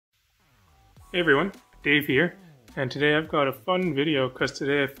Hey everyone, Dave here, and today I've got a fun video because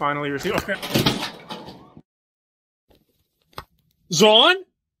today I finally received. Okay. Zon?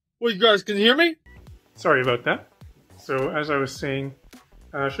 Well, you guys can hear me? Sorry about that. So as I was saying,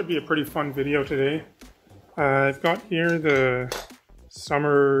 should be a pretty fun video today. I've got here the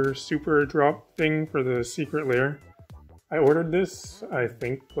summer super drop thing for the secret lair. I ordered this, I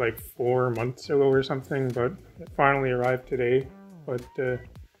think, like 4 months ago or something, but it finally arrived today. But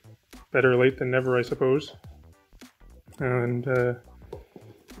better late than never, I suppose. And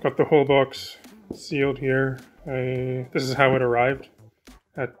got the whole box sealed here. This is how it arrived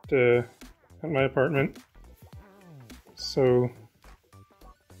at my apartment. So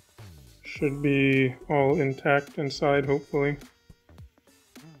should be all intact inside, hopefully.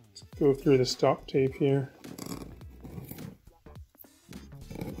 Let's go through the stop tape here.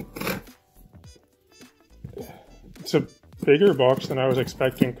 It's a bigger box than I was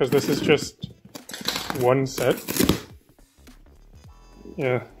expecting because this is just one set.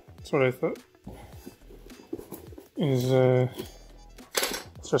 Yeah, that's what I thought. It's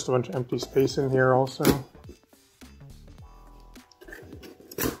just a bunch of empty space in here also.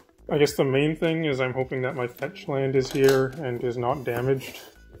 I guess the main thing is I'm hoping that my fetch land is here and is not damaged.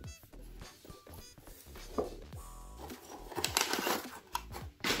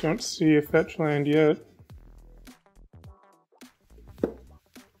 Don't see a fetch land yet.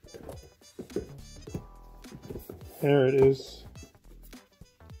 There it is.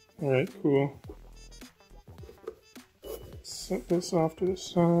 Alright, cool. Set this off to the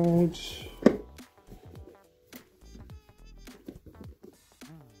side.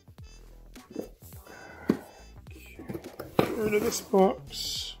 Get rid of this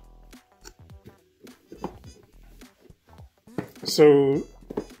box. So,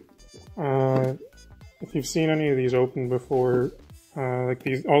 if you've seen any of these open before, like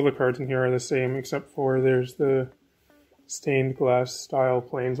all the cards in here are the same except for there's the stained glass style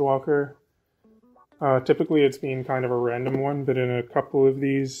planeswalker. Typically it's been kind of a random one, but in a couple of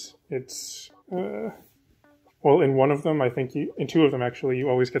these it's well, in one of them, I think in 2 of them actually, you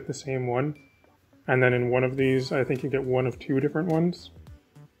always get the same one. And then in one of these, I think you get one of 2 different ones.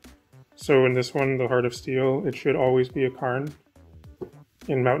 So in this one, the Heart of Steel, it should always be a Karn.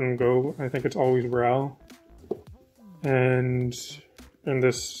 In Mountain Go, I think it's always Ral. And in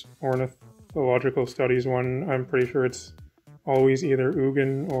this Ornithological Studies one, I'm pretty sure it's always either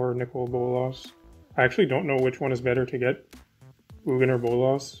Ugin or Nicol Bolas. I actually don't know which one is better to get, Ugin or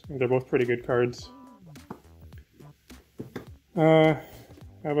Bolas. They're both pretty good cards. How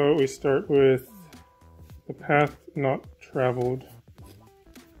about we start with the path not traveled.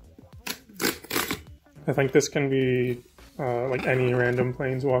 I think this can be like any random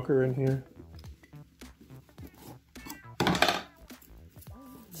planeswalker in here.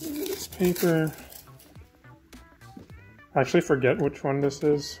 This paper. I actually forget which one this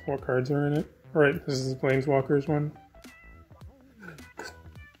is, what cards are in it. Alright, this is the Planeswalkers one.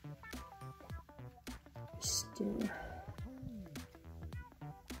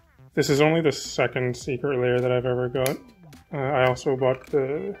 This is only the second secret lair that I've ever got. I also bought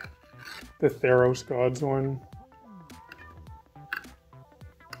the Theros Gods one.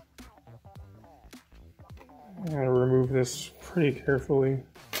 I'm gonna remove this pretty carefully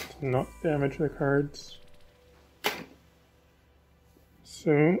to not damage the cards.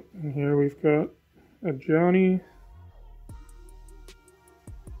 So, and here we've got a Johnny,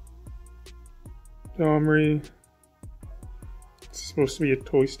 Domri. It's supposed to be a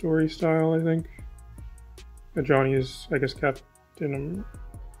Toy Story style, I think. A Johnny is, I guess, Captain,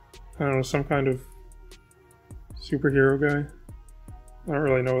 I don't know, some kind of superhero guy. I don't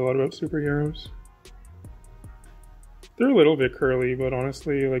really know a lot about superheroes. They're a little bit curly, but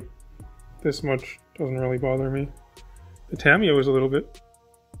honestly, like, this much doesn't really bother me. The Tameo is a little bit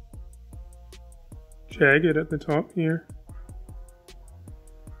jagged at the top here.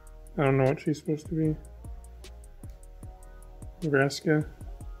 I don't know what she's supposed to be. Nebraska.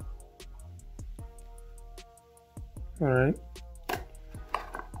 Alright.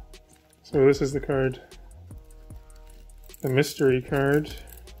 So this is the card. The mystery card.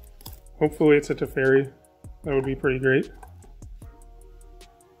 Hopefully it's a Teferi. That would be pretty great.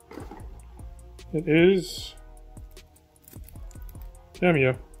 It is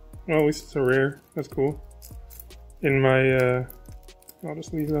Cameo. Well, at least it's a rare. That's cool. In my, I'll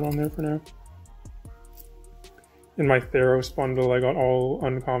just leave that on there for now. In my Theros bundle, I got all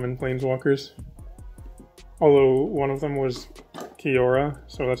uncommon planeswalkers. Although one of them was Kiora,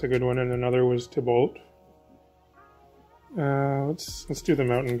 so that's a good one, and another was Tibalt. Let's do the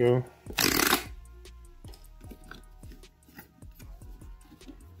Mountain Go.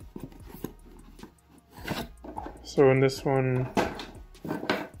 So in this one,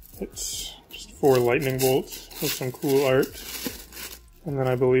 it's just 4 lightning bolts with some cool art. And then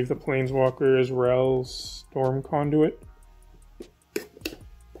I believe the planeswalker is Rel's Storm Conduit.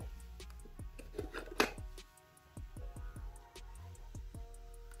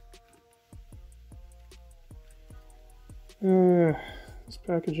 This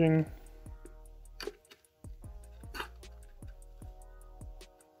packaging.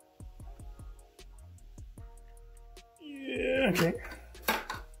 Yeah, okay.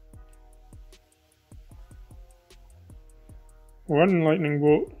 1 lightning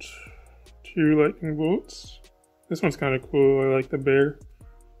bolt, 2 lightning bolts. This one's kind of cool. I like the bear.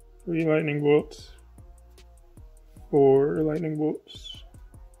 3 lightning bolts, 4 lightning bolts.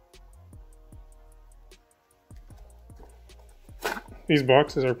 These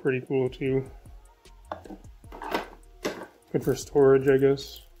boxes are pretty cool too. Good for storage, I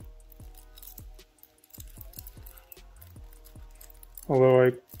guess. Although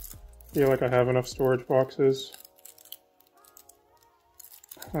I feel like I have enough storage boxes.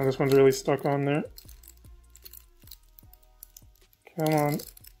 Oh, this one's really stuck on there. Come on.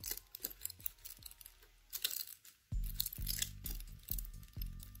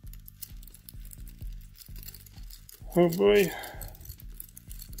 Oh boy.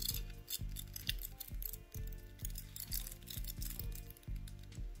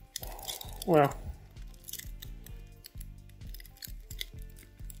 Wow.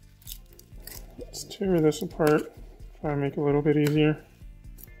 Let's tear this apart, try and make it a little bit easier.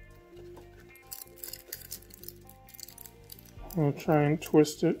 I'll try and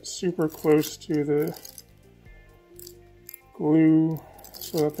twist it super close to the glue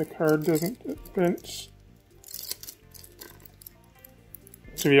so that the card doesn't get bent.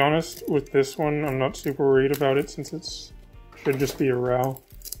 To be honest, with this one, I'm not super worried about it since it should just be a RAL.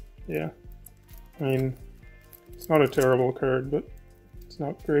 Yeah. I mean, it's not a terrible card, but it's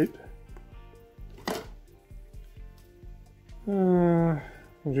not great. I'll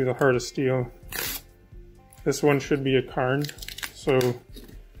do the Heart of Steel. This one should be a Karn, so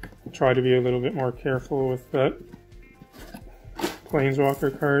I'll try to be a little bit more careful with that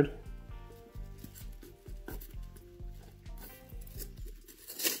Planeswalker card.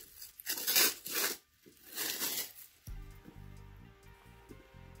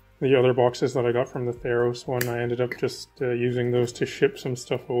 The other boxes that I got from the Theros one, I ended up just using those to ship some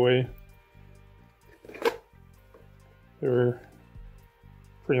stuff away. They were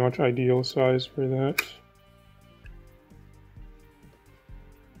pretty much ideal size for that.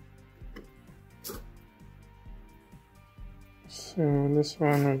 So in this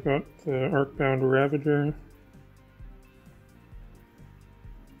one I've got the Arcbound Ravager.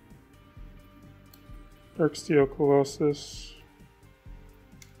 Darksteel Colossus.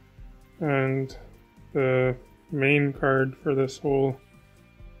 And the main card for this whole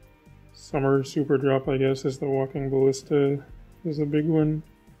summer super drop, I guess, is the Walking Ballista. Is a big one.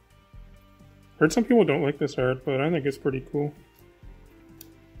 Heard some people don't like this art, but I think it's pretty cool.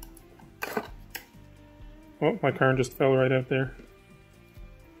 Oh, my card just fell right out there.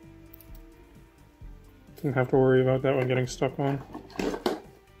 Didn't have to worry about that one getting stuck on.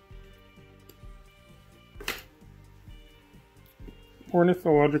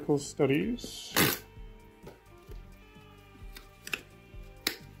 Ornithological Studies.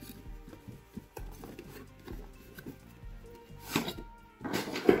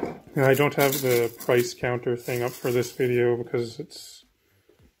 And I don't have the price counter thing up for this video because it's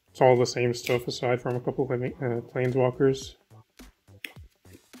all the same stuff aside from a couple of planeswalkers.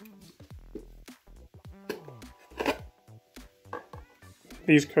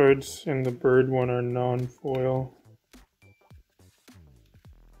 These cards in the bird one are non-foil.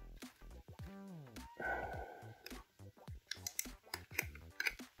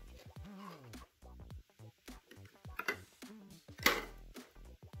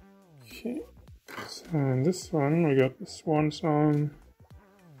 Okay, so in this one we got the Swan Song.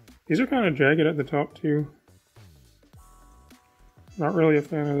 These are kind of jagged at the top too. Not really a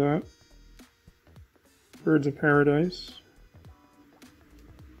fan of that. Birds of Paradise.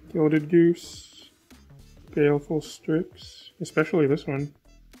 Gilded Goose. Baleful Strix. Especially this one.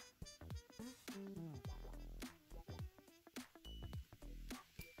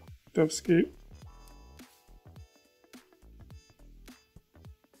 Dovescape.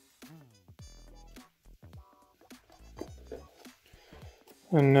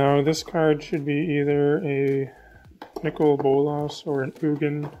 And now this card should be either a Nicol Bolas or an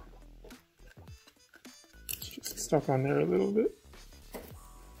Ugin. It's just stuck on there a little bit.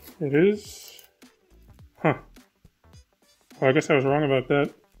 It is. Huh. Well, I guess I was wrong about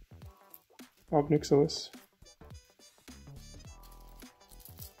that. Obnixilis.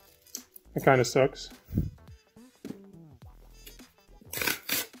 It kind of sucks.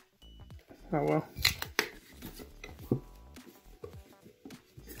 Oh well.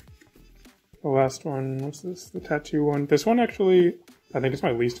 The last one, what's this? The tattoo one. This one actually, I think it's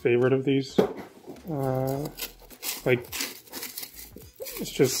my least favorite of these. Like,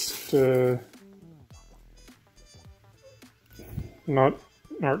 it's just not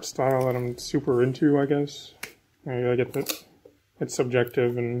an art style that I'm super into, I guess. I get that it's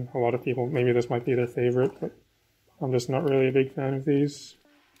subjective and a lot of people, maybe this might be their favorite, but I'm just not really a big fan of these.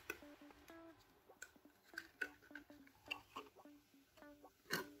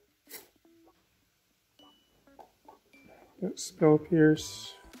 Spell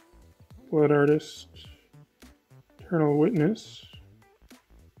Pierce, Blood Artist, Eternal Witness,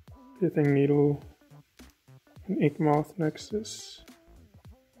 Pithing Needle, and Ink Moth Nexus.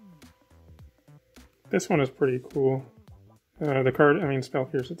 This one is pretty cool. The card, I mean, Spell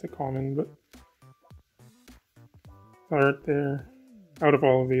Pierce, it's a common, but art there. Out of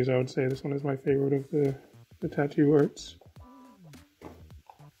all of these, I would say this one is my favorite of the tattoo arts.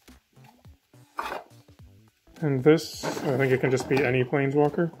 And this, I think it can just be any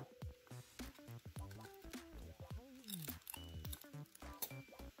planeswalker.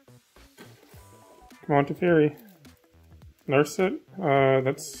 Come on to Fairy. Narset,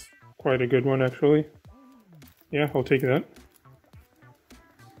 that's quite a good one actually. Yeah, I'll take that.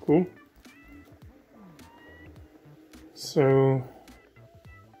 Cool. So,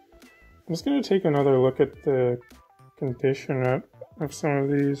 I'm just going to take another look at the condition of some of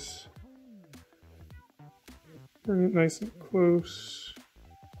these. Bring it nice and close.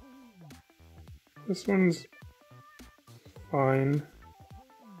 This one's fine.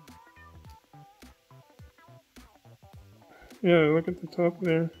 Yeah, look at the top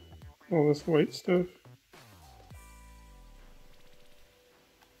there. All this white stuff.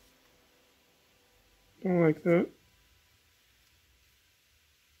 Don't like that.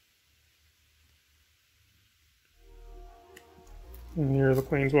 And here are the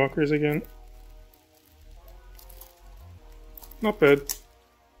planeswalkers again. Not bad.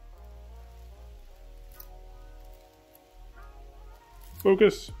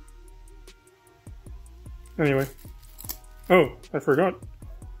 Focus. Anyway. Oh, I forgot.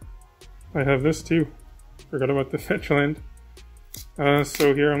 I have this too. Forgot about the fetch land.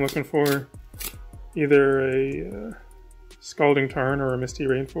 So here I'm looking for either a Scalding Tarn or a Misty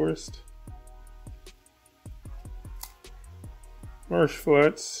Rainforest. Marsh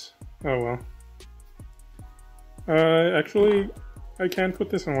Flats. Oh well. Actually, I can put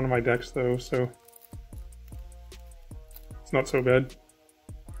this in one of my decks though, so it's not so bad.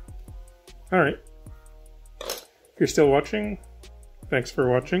 Alright. If you're still watching, thanks for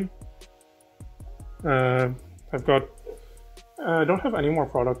watching. I don't have any more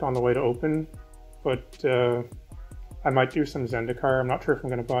product on the way to open, but I might do some Zendikar. I'm not sure if I'm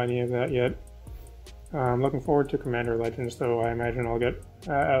going to buy any of that yet. I'm looking forward to Commander Legends, though. I imagine I'll get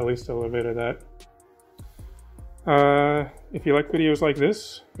at least a little bit of that. If you like videos like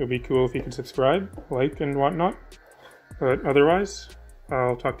this, it would be cool if you could subscribe, like, and whatnot. But otherwise,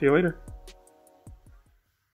 I'll talk to you later.